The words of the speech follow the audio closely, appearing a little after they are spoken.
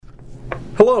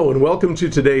Hello and welcome to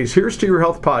today's Here's to Your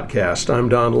Health podcast. I'm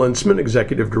Don Linsman,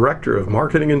 Executive Director of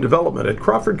Marketing and Development at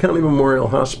Crawford County Memorial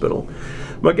Hospital.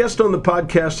 My guest on the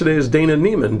podcast today is Dana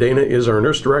Neemann. Dana is our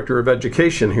Nurse Director of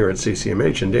Education here at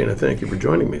CCMH. And Dana, thank you for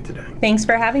joining me today. Thanks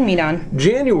for having me, Don.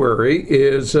 January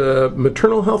is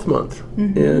Maternal Health Month.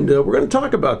 And we're going to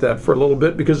talk about that for a little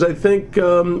bit because I think,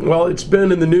 while it's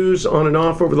been in the news on and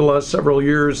off over the last several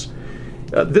years,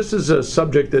 this is a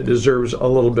subject that deserves a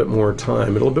little bit more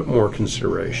time, a little bit more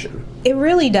consideration. It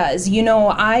really does. You know,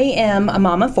 I am a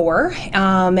mom of four,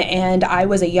 and I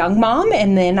was a young mom,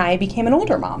 and then I became an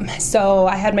older mom. So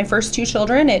I had my first two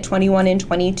children at 21 and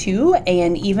 22,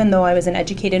 and even though I was an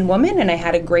educated woman and I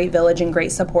had a great village and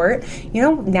great support, you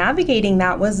know, navigating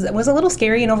that was a little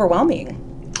scary and overwhelming.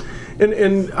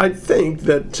 And I think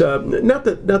that not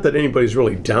that anybody's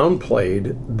really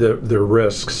downplayed the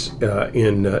risks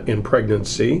in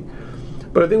pregnancy,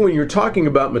 but I think when you're talking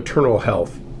about maternal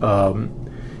health,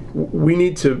 we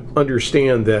need to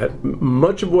understand that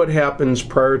much of what happens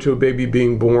prior to a baby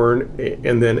being born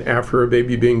and then after a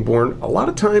baby being born, a lot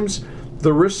of times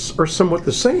the risks are somewhat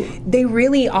the same. They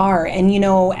really are. And, you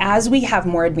know, as we have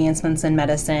more advancements in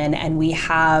medicine and we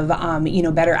have,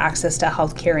 better access to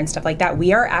healthcare and stuff like that,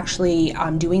 we are actually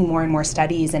doing more and more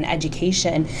studies and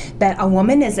education that a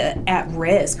woman is at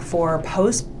risk for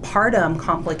postpartum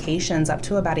complications up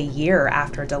to about a year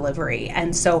after delivery.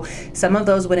 And so some of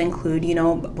those would include, you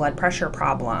know, blood pressure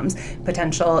problems,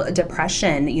 potential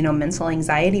depression, you know, mental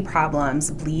anxiety problems,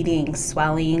 bleeding,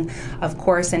 swelling. Of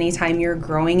course, anytime you're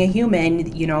growing a human,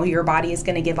 you know, your body is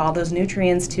going to give all those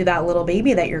nutrients to that little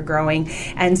baby that you're growing.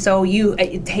 And so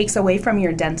it takes away from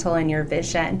your dental and your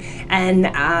vision. And,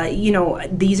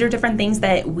 these are different things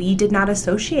that we did not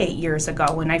associate years ago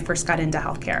when I first got into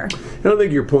healthcare. I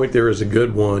think your point there is a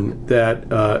good one, that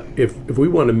if we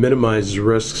want to minimize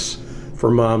risks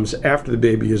for moms after the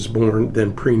baby is born,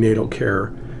 then prenatal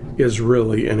care is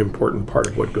really an important part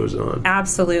of what goes on.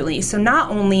 Absolutely. So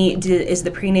not only is the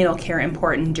prenatal care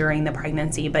important during the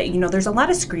pregnancy, but, you know, there's a lot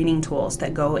of screening tools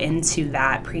that go into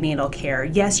that prenatal care.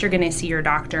 Yes, you're going to see your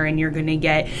doctor and you're going to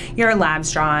get your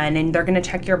labs drawn and they're going to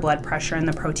check your blood pressure and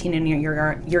the protein in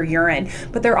your urine,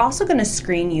 but they're also going to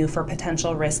screen you for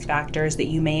potential risk factors that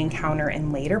you may encounter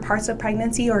in later parts of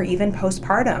pregnancy or even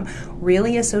postpartum,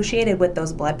 really associated with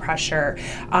those blood pressure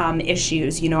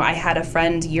issues. You know, I had a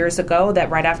friend years ago that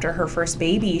right after her first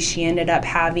baby, she ended up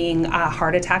having a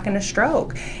heart attack and a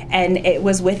stroke. And it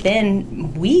was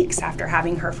within weeks after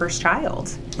having her first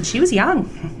child. She was young.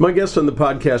 My guest on the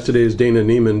podcast today is Dana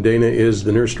Neemann. Dana is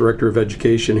the Nurse Director of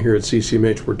Education here at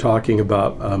CCMH. We're talking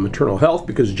about maternal health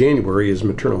because January is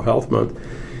Maternal Health Month.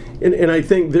 And I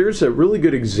think there's a really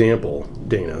good example,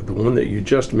 Dana, the one that you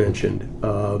just mentioned,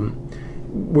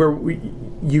 where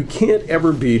you can't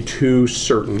ever be too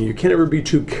certain. You can't ever be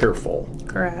too careful.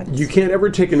 Correct. You can't ever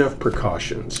take enough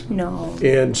precautions. No.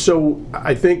 And so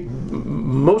I think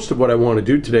most of what I want to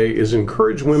do today is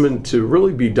encourage women to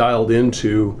really be dialed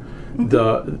into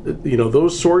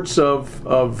those sorts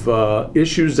of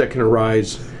issues that can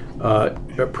arise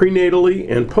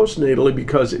prenatally and postnatally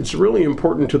because it's really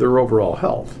important to their overall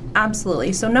health.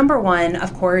 Absolutely. So number one,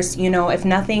 of course, you know, if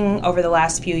nothing over the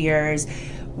last few years,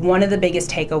 one of the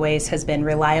biggest takeaways has been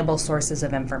reliable sources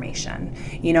of information.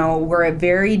 You know, we're a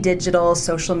very digital,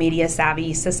 social media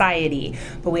savvy society,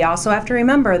 but we also have to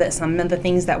remember that some of the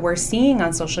things that we're seeing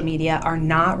on social media are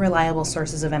not reliable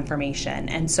sources of information.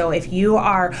 And so if you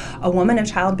are a woman of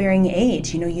childbearing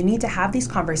age, you know, you need to have these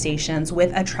conversations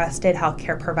with a trusted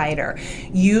healthcare provider.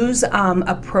 Use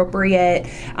appropriate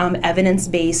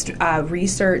evidence-based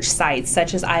research sites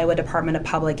such as Iowa Department of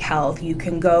Public Health. You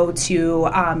can go to,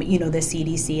 the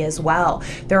CDC as well.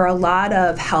 There are a lot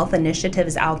of health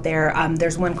initiatives out there.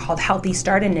 There's one called Healthy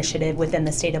Start Initiative within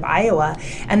the state of Iowa,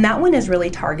 and that one is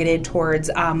really targeted towards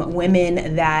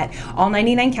women that all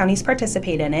 99 counties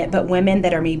participate in it, but women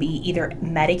that are maybe either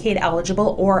Medicaid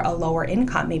eligible or a lower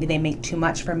income. Maybe they make too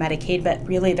much for Medicaid, but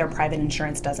really their private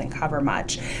insurance doesn't cover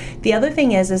much. The other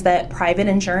thing is that private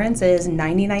insurance is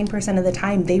 99% of the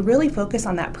time, they really focus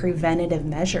on that preventative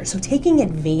measure. So taking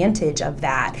advantage of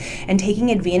that and taking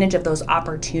advantage of those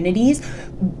opportunities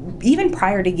even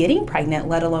prior to getting pregnant,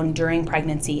 let alone during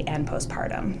pregnancy and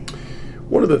postpartum.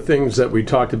 One of the things that we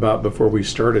talked about before we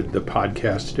started the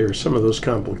podcast today are some of those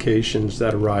complications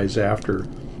that arise after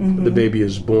the baby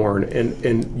is born.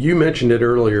 And you mentioned it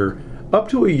earlier, up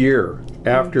to a year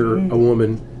after a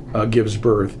woman gives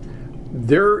birth,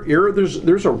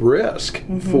 there's a risk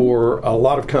for a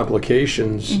lot of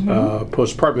complications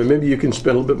postpartum. And maybe you can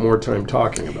spend a little bit more time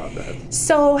talking about that.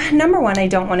 So, number one, I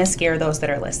don't want to scare those that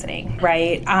are listening,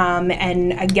 right?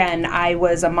 And again, I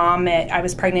was a mom I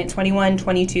was pregnant 21,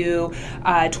 22,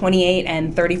 28,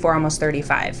 and 34, almost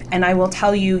 35. And I will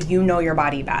tell you, you know your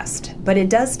body best. But it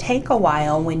does take a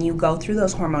while when you go through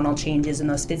those hormonal changes and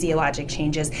those physiologic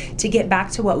changes to get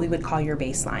back to what we would call your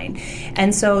baseline.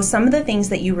 And so some of the things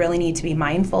that you really need to be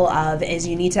mindful of is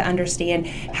you need to understand,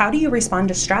 how do you respond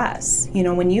to stress? You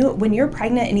know, when you're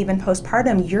pregnant and even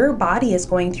postpartum, your body is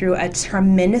going through a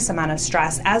tremendous amount of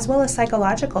stress as well as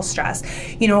psychological stress.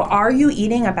 You know, are you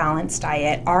eating a balanced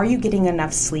diet? Are you getting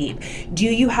enough sleep? Do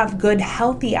you have good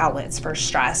healthy outlets for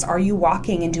stress? Are you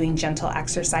walking and doing gentle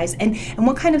exercise? And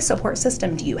what kind of support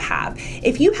system do you have?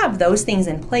 If you have those things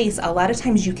in place, a lot of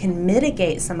times you can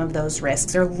mitigate some of those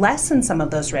risks or lessen some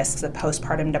of those risks of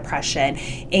postpartum depression,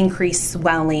 increased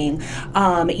swelling,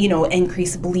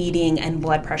 increased bleeding and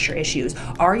blood pressure issues.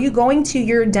 Are you going to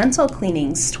your dental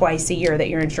cleanings twice a year that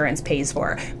your insurance pays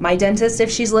for? My dentist,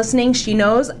 if she's listening, she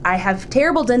knows I have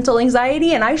terrible dental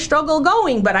anxiety and I struggle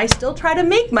going, but I still try to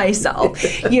make myself,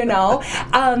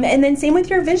 and then same with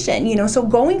your vision, so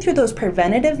going through those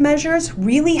preventative measures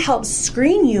really helps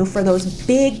screen you for those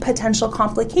big potential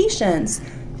complications.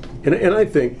 And I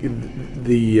think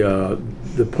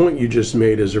the point you just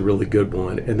made is a really good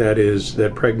one, and that is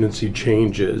that pregnancy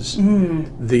changes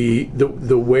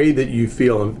the way that you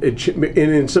feel, and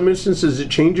in some instances it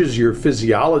changes your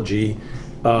physiology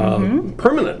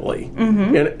permanently,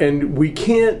 and we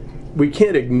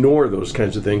can't ignore those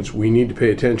kinds of things. We need to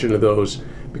pay attention to those,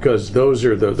 because those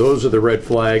are the red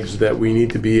flags that we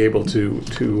need to be able to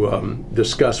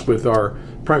discuss with our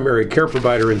primary care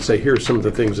provider and say, here's some of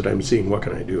the things that I'm seeing. What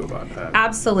can I do about that?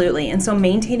 Absolutely. And so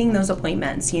maintaining those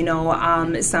appointments,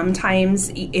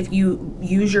 sometimes if you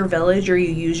use your village or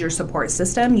you use your support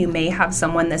system, you may have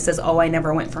someone that says, oh, I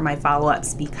never went for my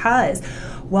follow-ups because,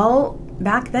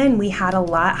 back then we had a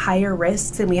lot higher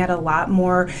risks and we had a lot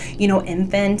more,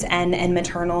 infant and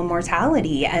maternal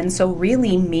mortality. And so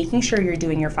really making sure you're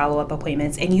doing your follow-up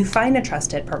appointments and you find a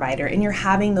trusted provider and you're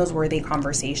having those worthy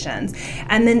conversations.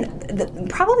 And then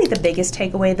probably the biggest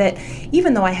takeaway, that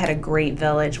even though I had a great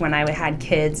village when I had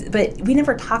kids, but we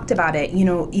never talked about it.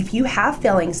 If you have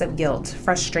feelings of guilt,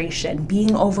 frustration,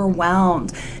 being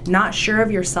overwhelmed, not sure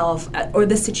of yourself, or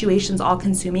the situation's all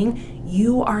consuming,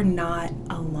 you are not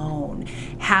alone.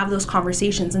 Have those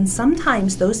conversations, and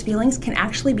sometimes those feelings can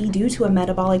actually be due to a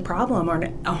metabolic problem or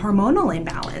a hormonal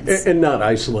imbalance. And not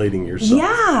isolating yourself.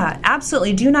 Yeah,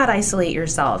 absolutely. Do not isolate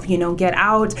yourself. Get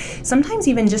out. Sometimes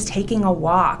even just taking a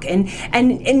walk, and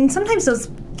sometimes those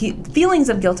feelings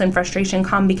of guilt and frustration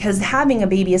come because having a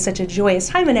baby is such a joyous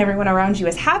time and everyone around you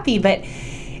is happy, but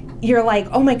you're like,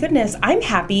 oh my goodness, I'm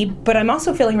happy, but I'm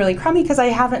also feeling really crummy because I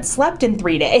haven't slept in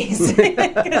 3 days.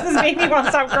 Because this made me want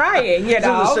to stop crying, It's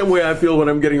the same way I feel when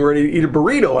I'm getting ready to eat a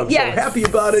burrito. I'm so happy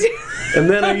about it. And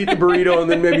then I eat the burrito, and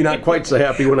then maybe not quite so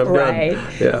happy when I'm done.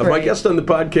 Yeah. Right. My guest on the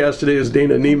podcast today is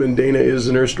Dana Neemann. Dana is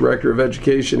the Nurse Director of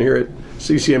Education here at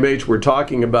CCMH. We're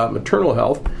talking about maternal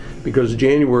health because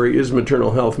January is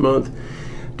Maternal Health Month.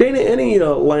 Dana, any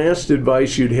last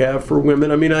advice you'd have for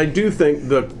women? I mean, I do think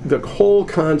the whole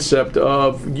concept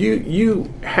of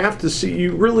you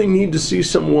really need to see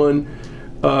someone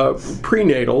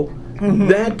prenatal.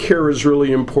 That care is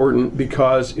really important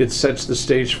because it sets the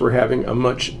stage for having a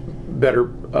much better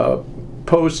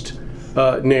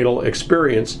post-natal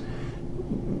experience.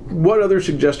 What other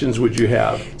suggestions would you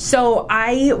have? So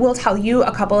I will tell you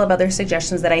a couple of other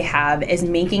suggestions that I have is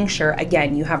making sure,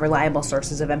 again, you have reliable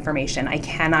sources of information. I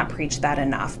cannot preach that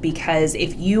enough, because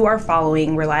if you are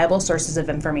following reliable sources of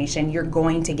information, you're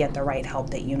going to get the right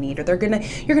help that you need, or you're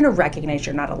gonna recognize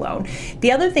you're not alone.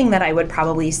 The other thing that I would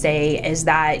probably say is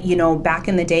that, back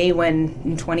in the day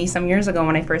when 20 some years ago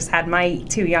when I first had my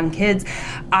 2 young kids,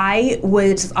 I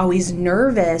was always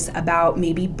nervous about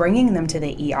maybe bringing them to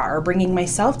the ER or bringing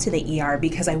myself to the ER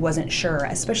because I wasn't sure,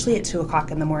 especially at 2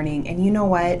 o'clock in the morning. And you know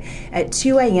what? At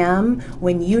 2 a.m.,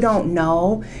 when you don't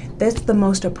know, that's the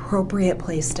most appropriate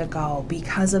place to go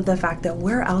because of the fact that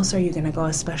where else are you going to go,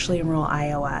 especially in rural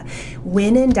Iowa?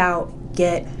 When in doubt,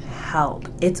 get help.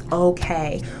 It's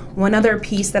okay. One other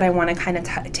piece that I want to kind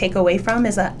of take away from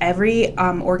is every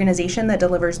organization that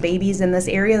delivers babies in this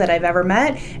area that I've ever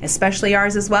met, especially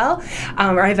ours as well,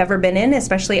 or I've ever been in,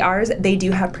 especially ours, they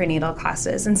do have prenatal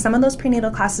classes. And some of those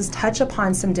prenatal classes touch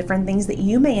upon some different things that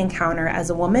you may encounter as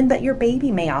a woman, but your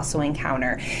baby may also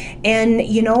encounter. And,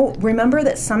 remember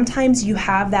that sometimes you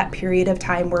have that period of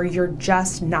time where you're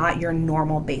just not your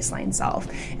normal baseline self.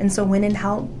 And so when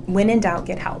in doubt,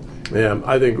 get help. Yeah,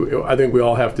 I think we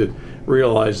all have to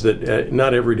realize that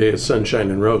not every day is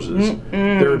sunshine and roses.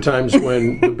 There are times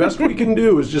when the best we can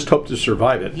do is just hope to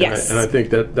survive it. Yes. And I think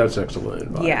that's excellent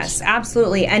advice. Yes,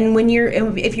 absolutely. And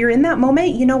if you're in that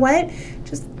moment, you know what?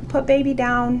 Just put baby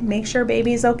down, make sure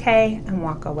baby's okay, and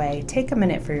walk away. Take a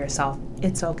minute for yourself.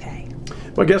 It's okay.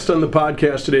 My guest on the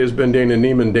podcast today has been Dana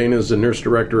Neemann. Dana is the Nurse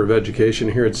Director of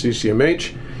Education here at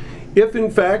CCMH. If,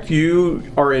 in fact, you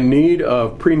are in need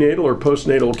of prenatal or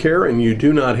postnatal care and you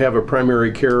do not have a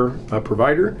primary care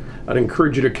provider, I'd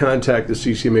encourage you to contact the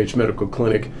CCMH Medical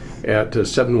Clinic at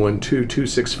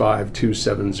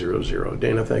 712-265-2700.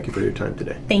 Dana, thank you for your time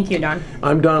today. Thank you, Don.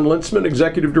 I'm Don Lintzman,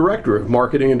 Executive Director of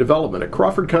Marketing and Development at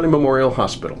Crawford County Memorial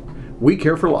Hospital. We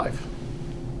care for life.